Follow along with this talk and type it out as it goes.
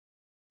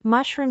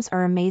Mushrooms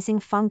are amazing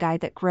fungi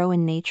that grow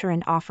in nature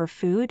and offer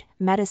food,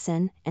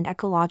 medicine, and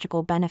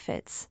ecological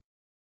benefits.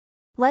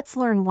 Let's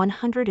learn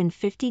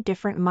 150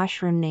 different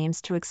mushroom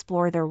names to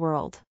explore their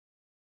world.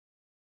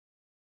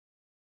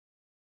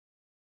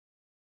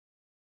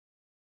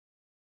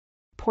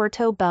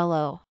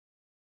 Portobello,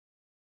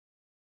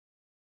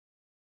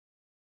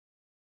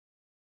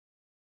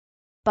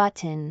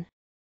 button,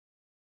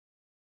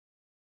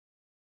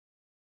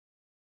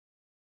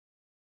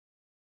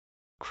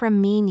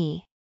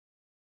 cremini,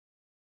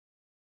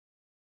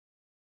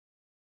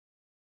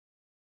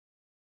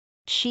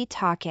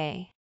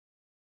 shiitake,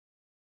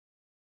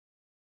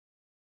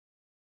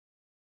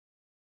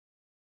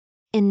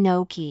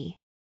 enoki,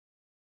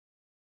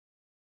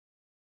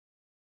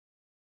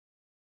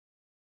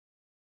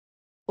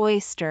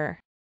 oyster,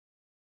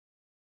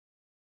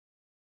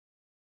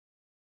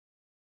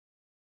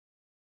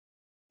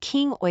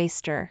 king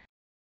oyster,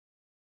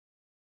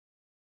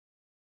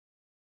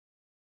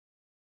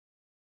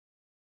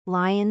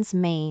 lion's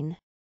mane,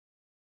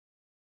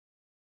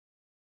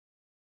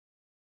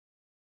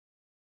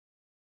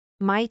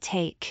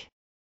 Shiitake,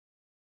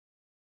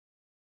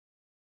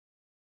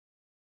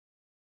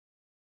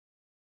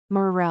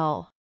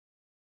 Morel,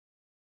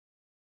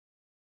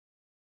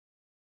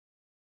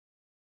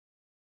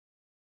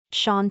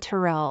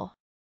 chanterelle,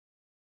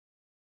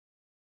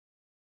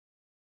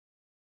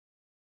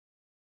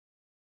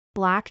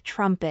 black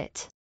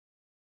trumpet,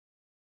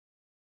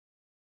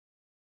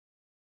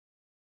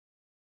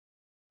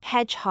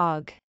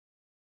 hedgehog,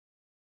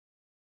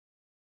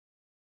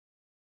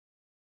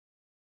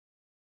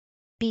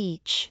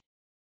 beech,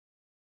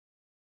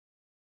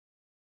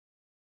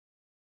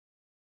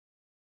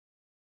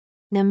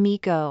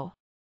 namiko,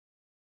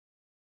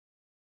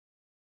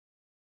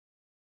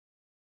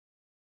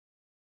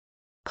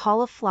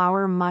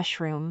 cauliflower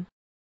mushroom,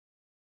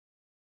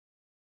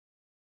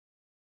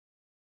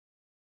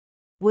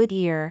 wood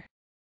ear,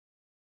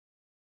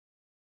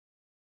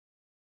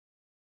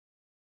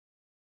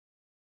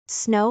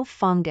 snow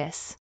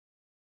fungus,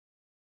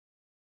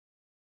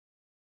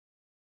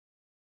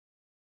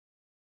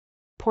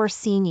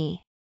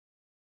 porcini,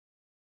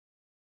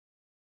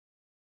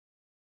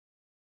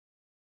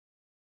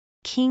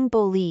 king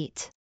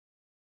bolete,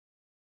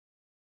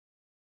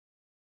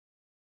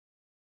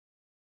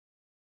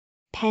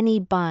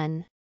 penny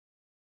bun,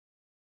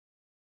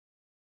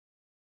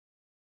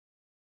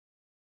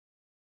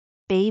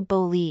 bay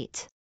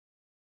bolete,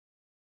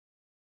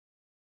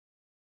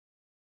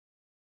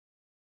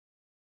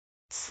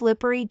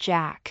 slippery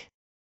jack,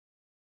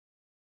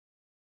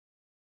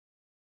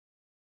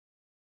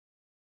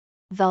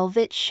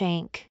 velvet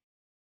shank,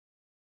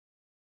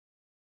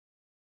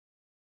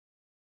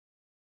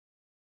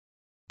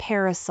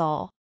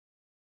 parasol,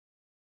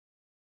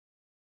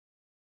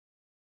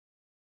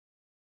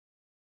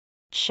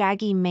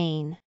 shaggy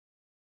mane,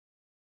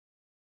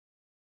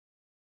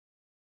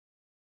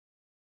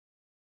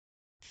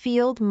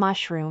 field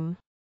mushroom,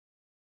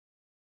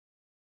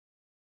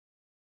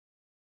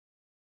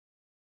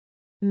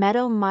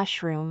 meadow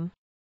mushroom,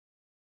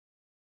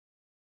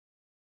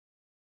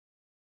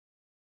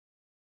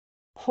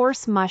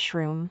 horse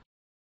mushroom,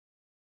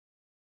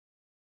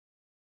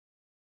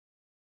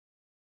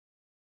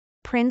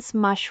 prince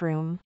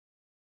mushroom,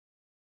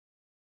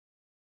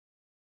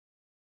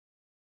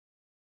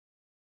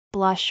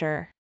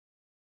 blusher,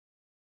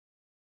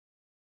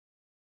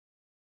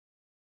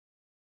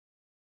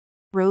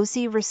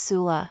 rosy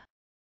Russula,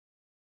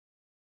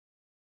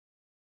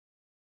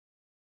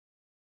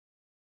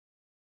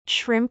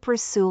 shrimp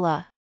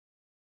Russula,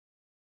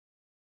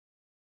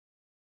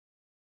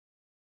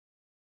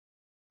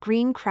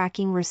 green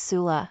cracking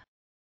Russula,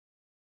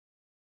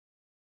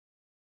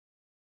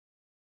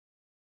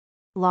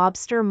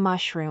 lobster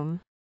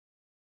mushroom,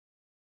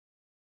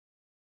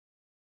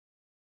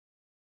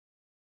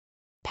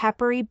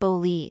 peppery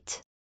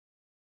bolete,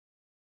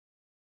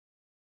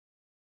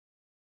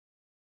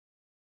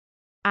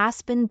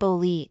 Aspen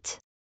Bolete,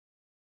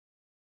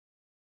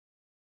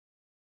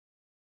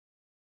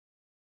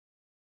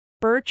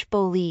 birch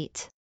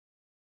bolete,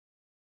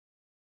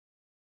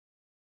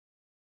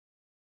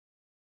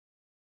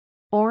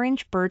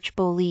 orange birch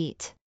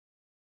bolete,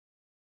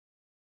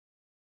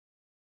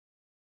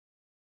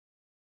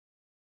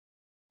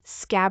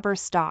 Scaber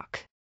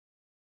Stalk,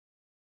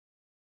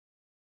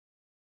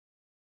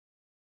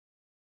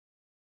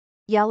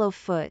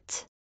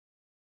 yellowfoot,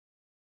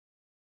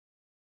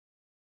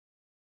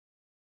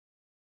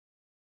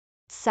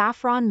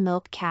 saffron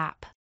milk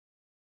cap,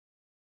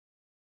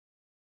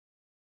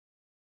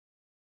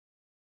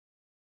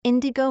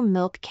 indigo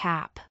milk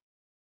cap,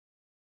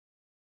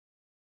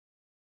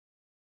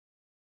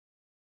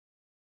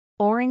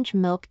 orange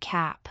milk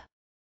cap,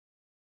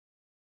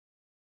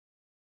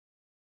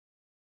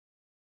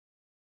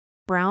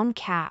 brown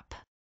cap,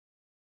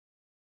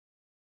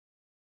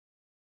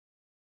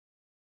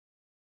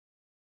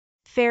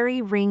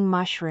 fairy ring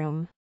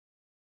mushroom,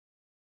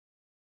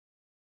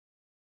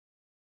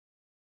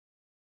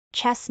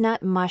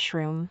 chestnut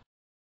mushroom,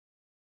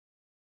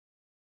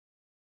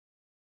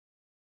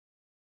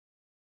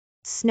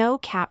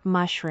 Snow-cap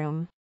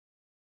mushroom,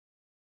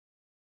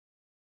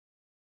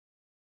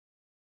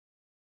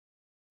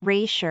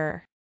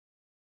 Reishi,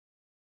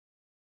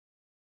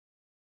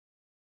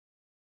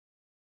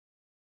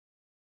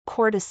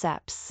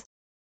 cordyceps,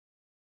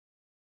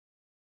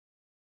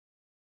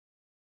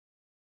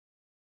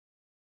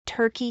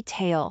 turkey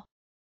tail,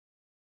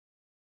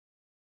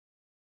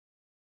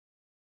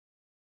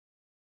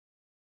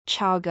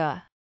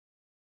 chaga,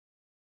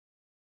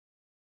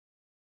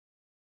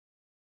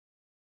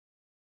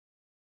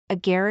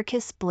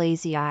 Agaricus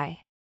blazei,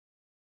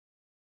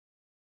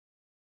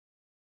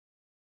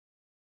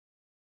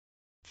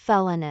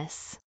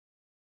 felinus,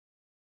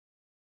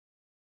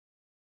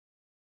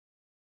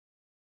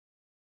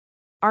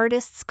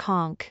 artist's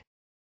conch,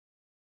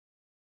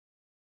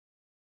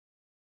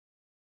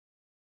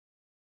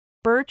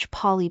 birch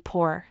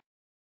polypore,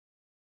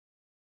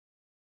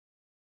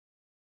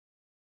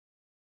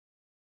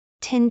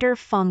 tinder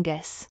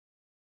fungus,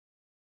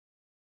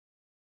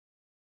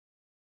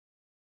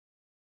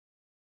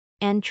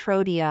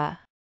 Antrodia,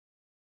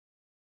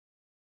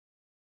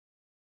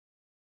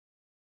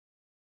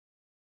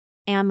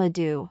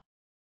 amadou,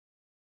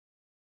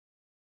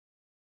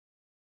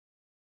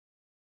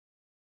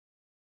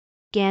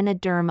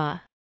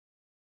 Ganoderma,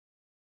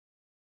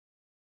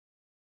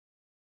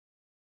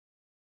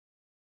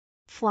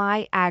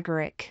 fly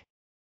agaric,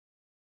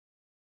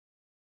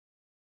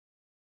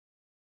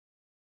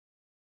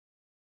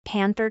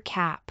 panther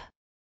cap,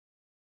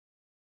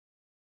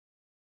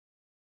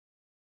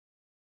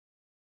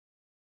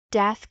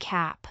 death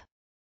cap,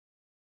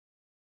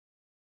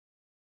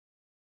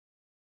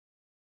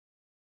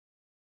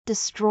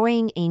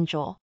 destroying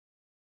angel,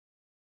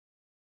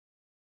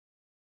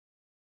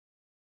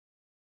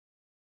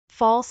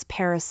 false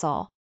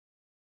parasol,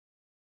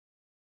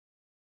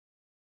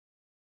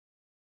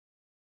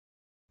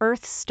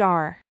 earth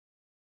star,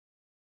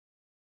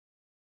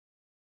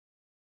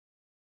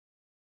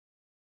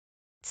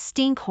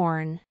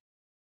 stinkhorn,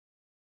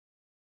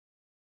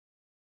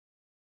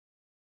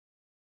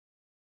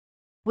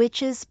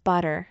 witch's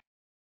butter,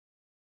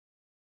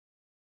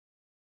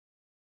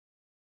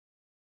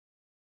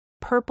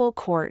 purple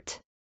court,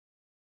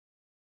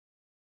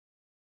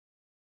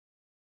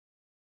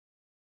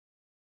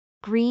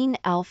 green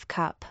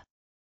Elfcup,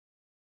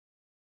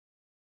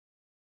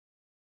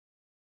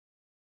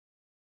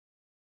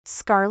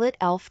 scarlet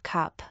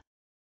Elfcup,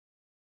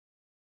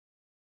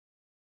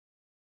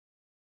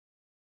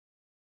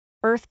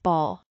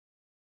 earthball,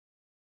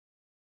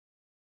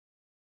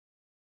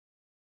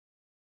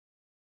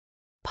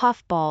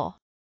 puffball,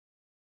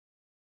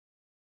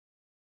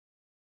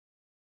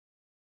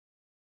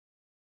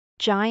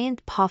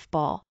 giant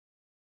puffball,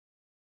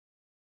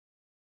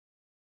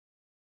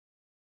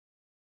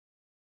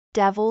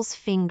 devil's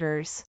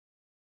fingers,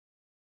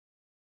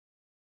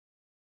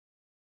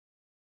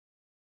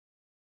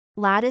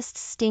 latticed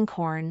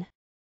stinkhorn,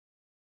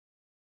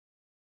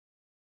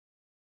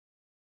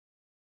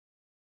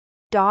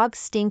 dog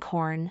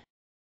stinkhorn,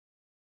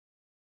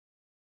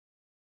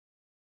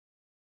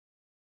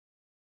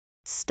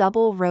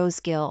 stubble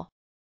rosegill,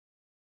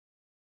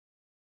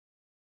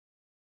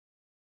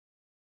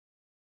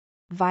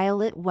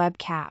 violet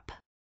webcap,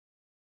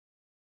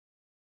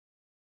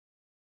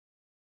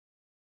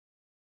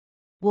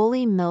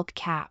 woolly milk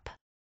cap,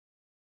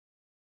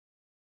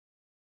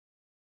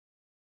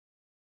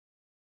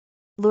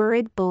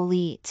 lurid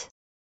bolete,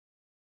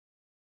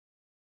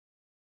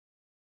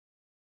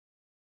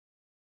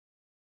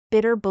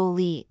 bitter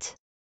bolete,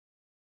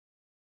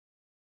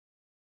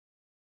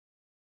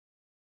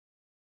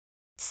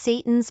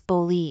 Satan's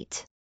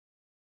bolete,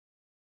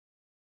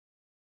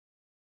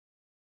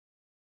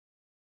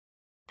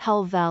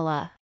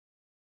 helvella,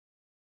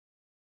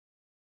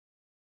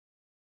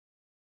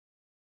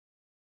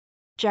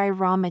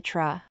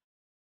 Gyromitra,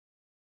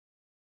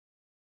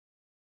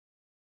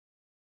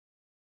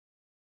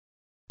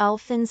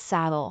 elfin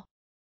saddle,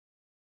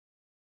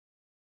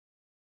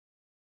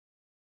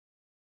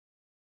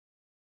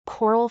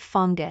 coral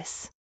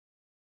fungus,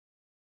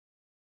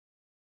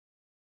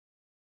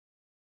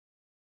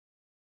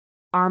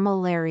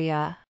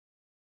 armillaria,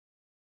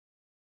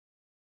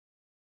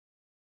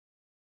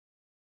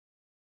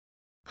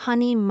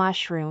 honey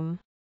mushroom,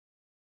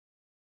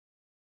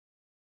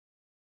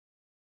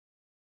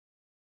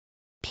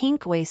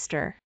 pink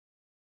oyster,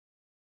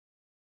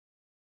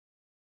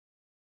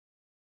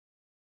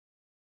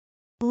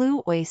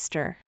 blue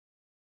oyster,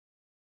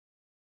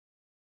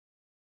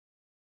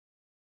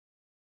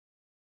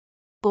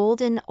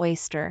 golden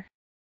oyster,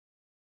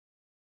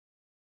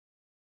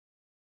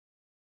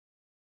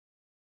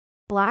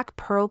 black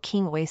pearl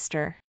king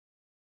oyster,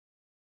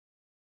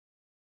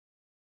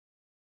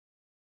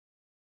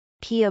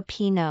 pia,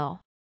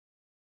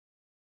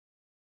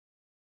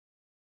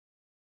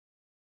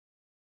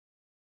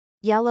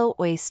 yellow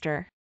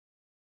oyster,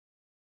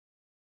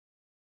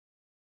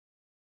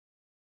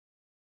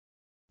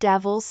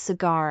 devil's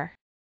cigar,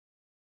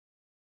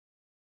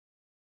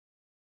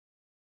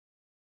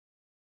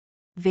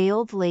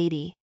 veiled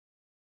lady,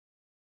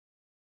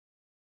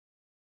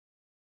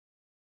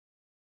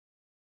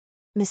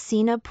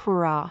 Messina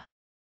pura.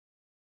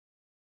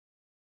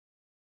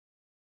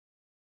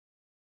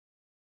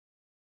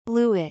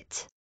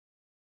 Bluet.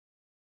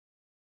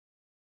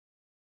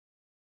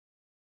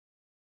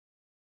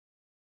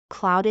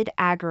 Clouded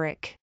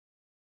Agaric.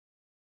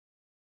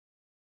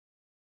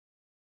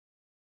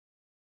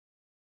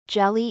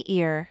 Jelly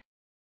ear.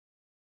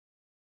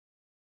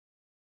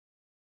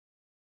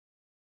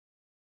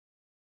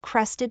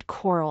 Crested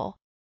coral.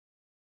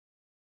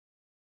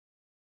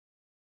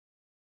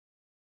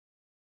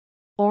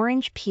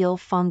 Orange peel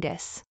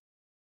fungus.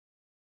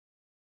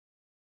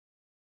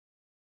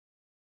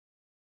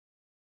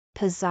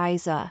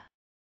 Pizziza.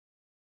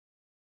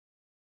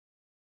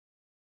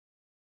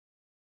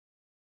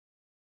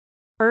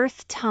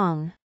 Earth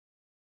tongue.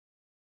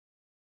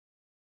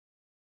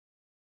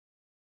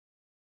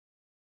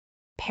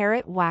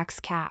 Parrot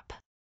Waxcap.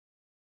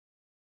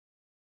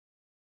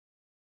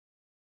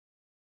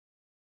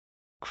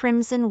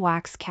 Crimson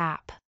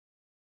Waxcap.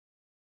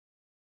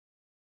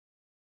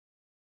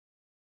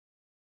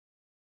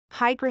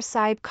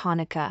 Hygrocybe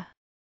conica.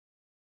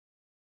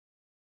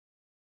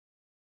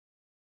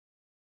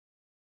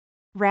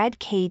 Red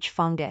Cage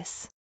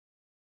Fungus.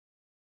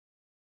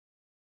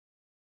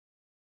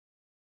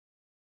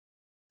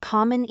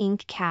 Common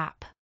Ink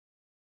Cap.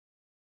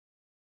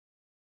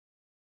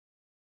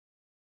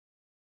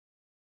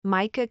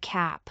 Mica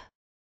Cap.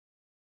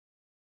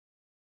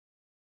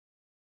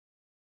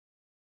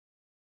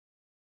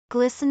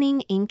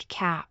 Glistening Ink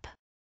Cap.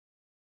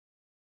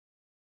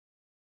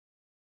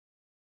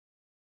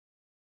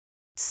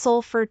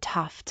 Sulfur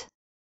Tuft.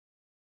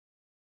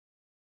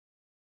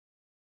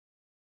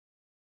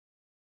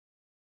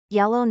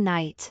 Yellow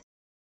Knight.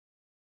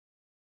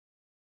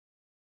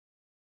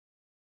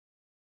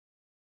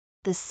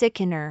 The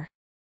Sickener.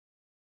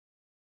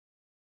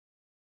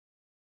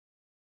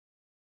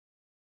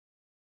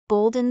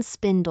 Golden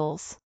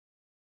Spindles.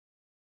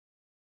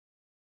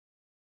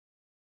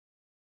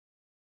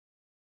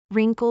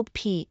 Wrinkled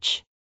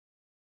Peach.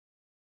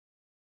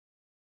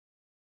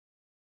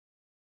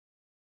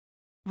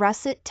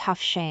 Russet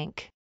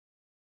Toughshank.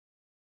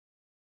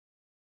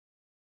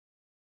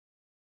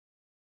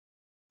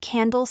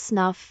 Candle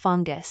Snuff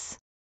Fungus.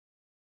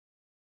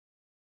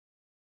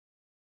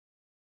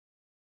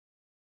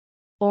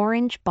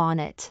 Orange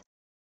Bonnet.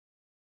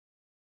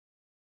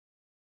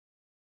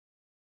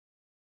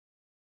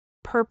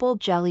 Purple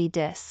Jelly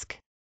Disc.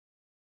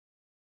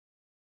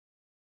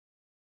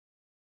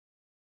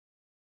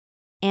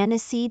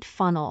 Aniseed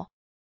Funnel.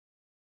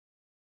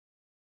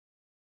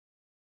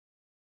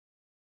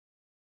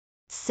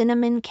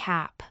 Cinnamon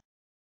Cap.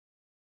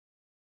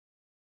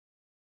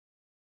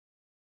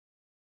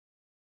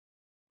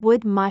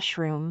 Wood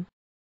Mushroom.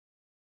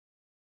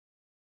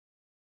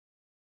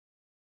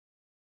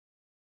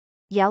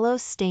 Yellow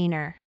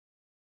Stainer.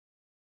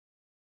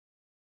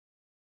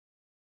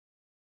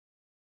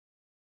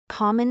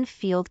 Common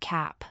Field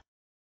Cap.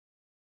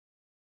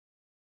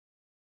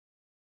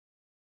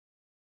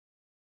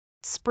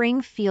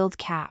 Spring Field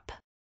Cap.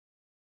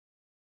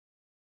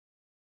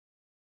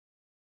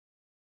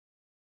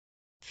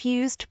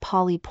 Fused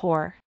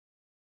Polypore.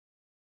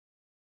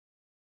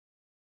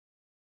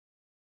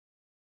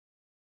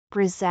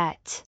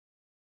 Grisette.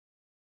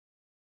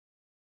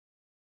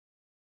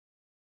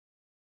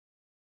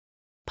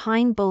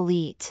 Pine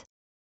Bolete.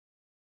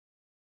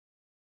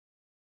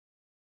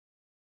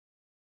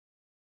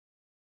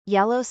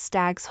 Yellow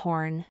Stag's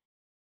Horn.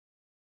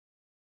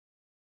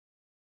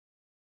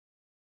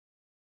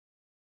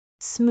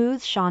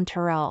 Smooth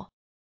Chanterelle.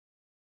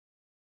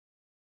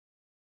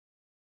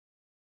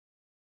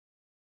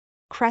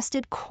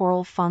 Crested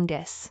Coral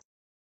Fungus.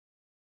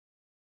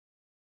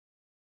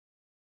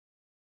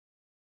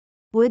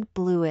 Wood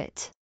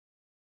Bluet.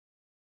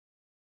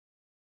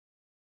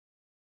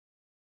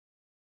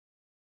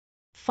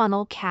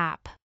 Funnel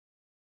Cap.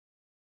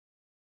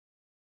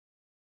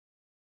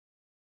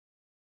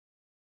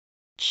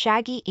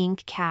 Shaggy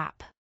Ink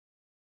Cap.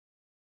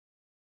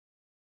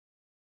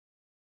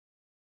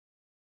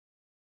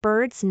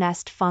 Bird's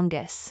Nest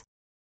Fungus.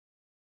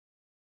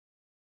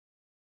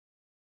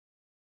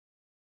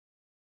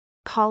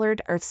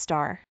 Collared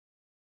Earthstar.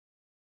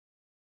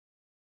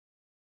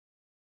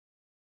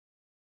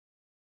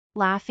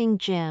 Laughing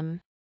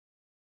Jim.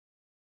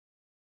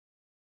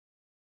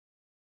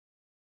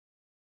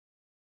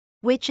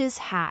 Witch's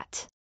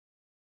Hat.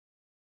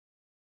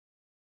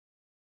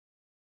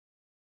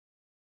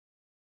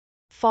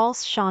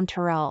 False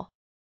Chanterelle.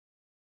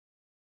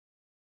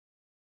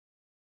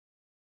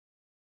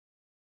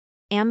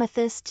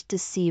 Amethyst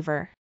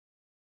Deceiver.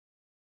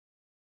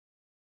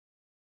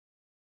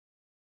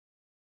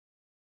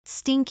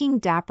 Stinking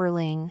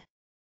Dapperling.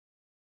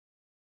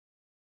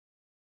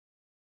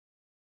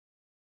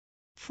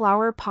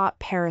 Flower Pot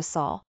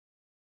Parasol.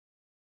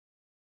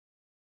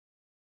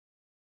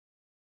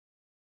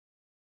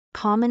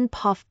 Common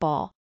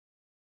Puffball.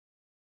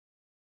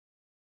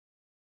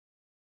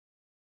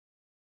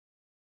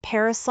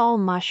 Parasol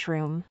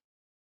Mushroom.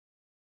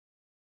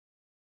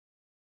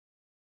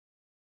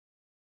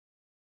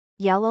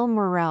 Yellow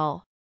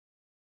Morel.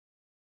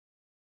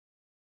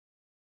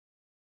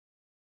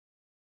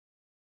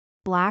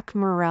 Black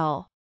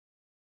Morel,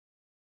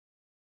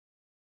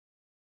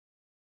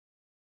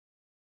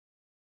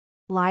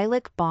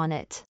 Lilac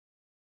Bonnet,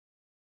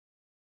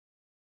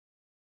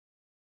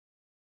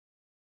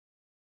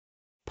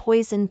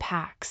 Poison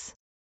Pax,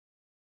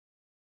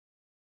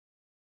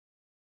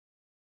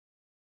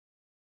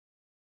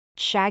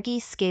 Shaggy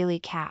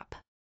Scalycap,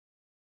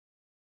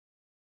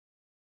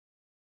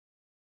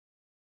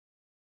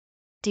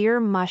 Deer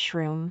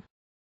Mushroom,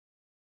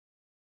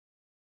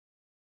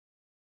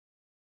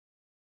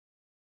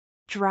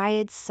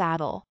 Dryad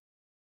Saddle,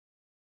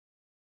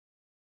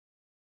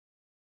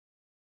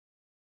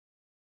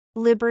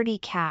 Liberty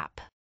Cap,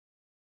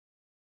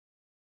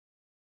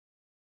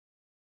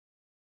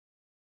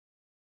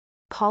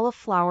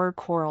 Cauliflower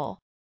Coral,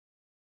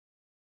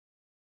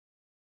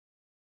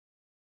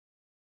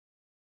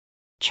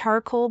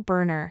 Charcoal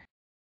Burner,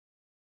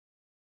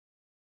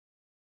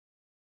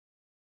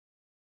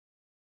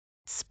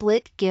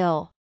 Split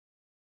Gill,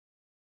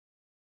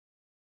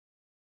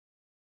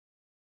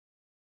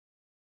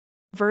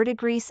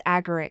 Verdigris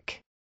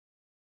Agaric,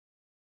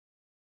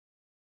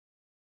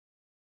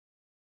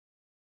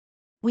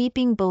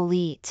 Weeping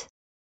Bolete,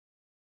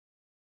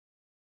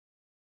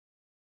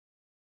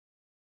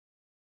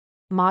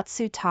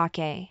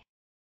 Matsutake,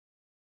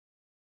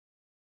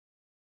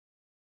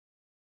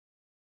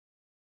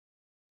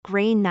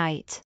 Grey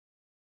Knight,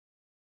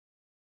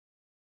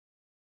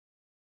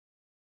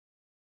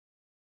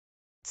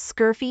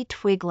 Scurfy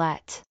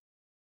Twiglet,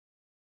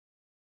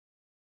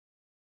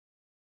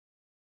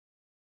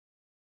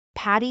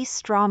 Paddy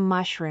Straw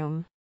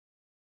Mushroom,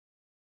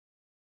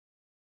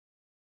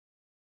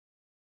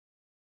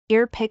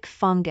 Earpick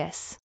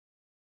Fungus,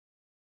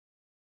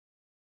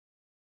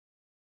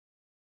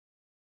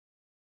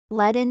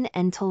 Leaden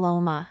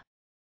Entoloma,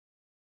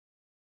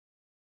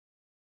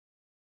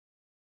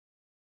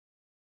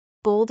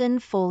 Golden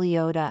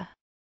Foliota,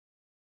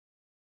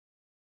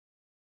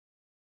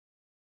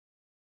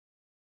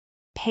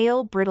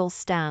 Pale Brittle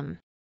Stem,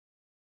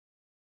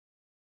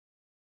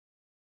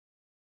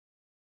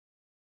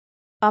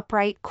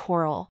 Upright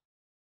Coral,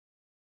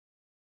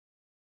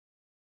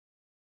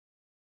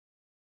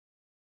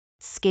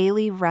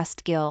 Scaly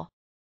Rustgill.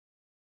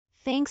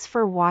 Thanks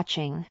for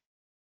watching.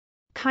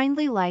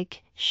 Kindly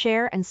like,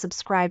 share and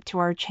subscribe to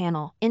our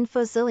channel,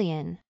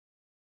 Infozillion.